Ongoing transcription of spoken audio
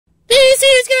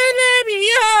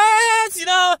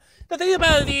The thing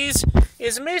about these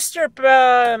is Mr.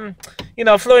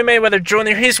 Floyd Mayweather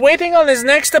Jr., he's waiting on his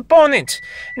next opponent.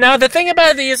 Now, the thing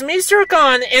about it is Mr.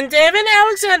 Khan and Devin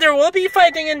Alexander will be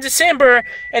fighting in December,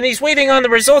 and he's waiting on the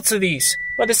results of these.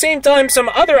 But at the same time, some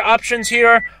other options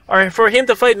here are for him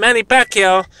to fight Manny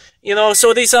Pacquiao.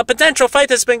 So this potential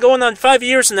fight has been going on 5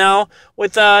 years now,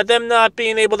 with them not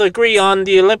being able to agree on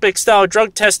the Olympic-style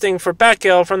drug testing for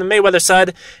Pacquiao from the Mayweather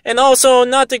side, and also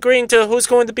not agreeing to who's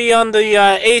going to be on the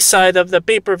A side of the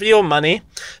pay-per-view money.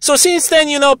 So since then,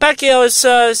 Pacquiao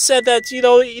has said that,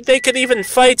 they could even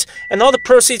fight, and all the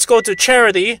proceeds go to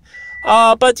charity.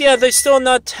 But yeah, they still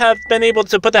not have been able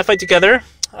to put that fight together.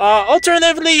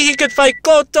 Alternatively, he could fight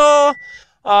Cotto,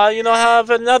 have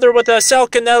another with Sal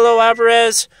Canelo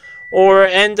Alvarez,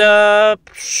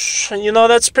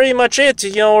 that's pretty much it.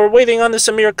 We're waiting on the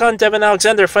Samir Khan Devin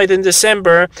Alexander fight in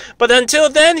December. But until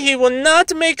then, he will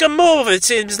not make a move, it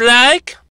seems like.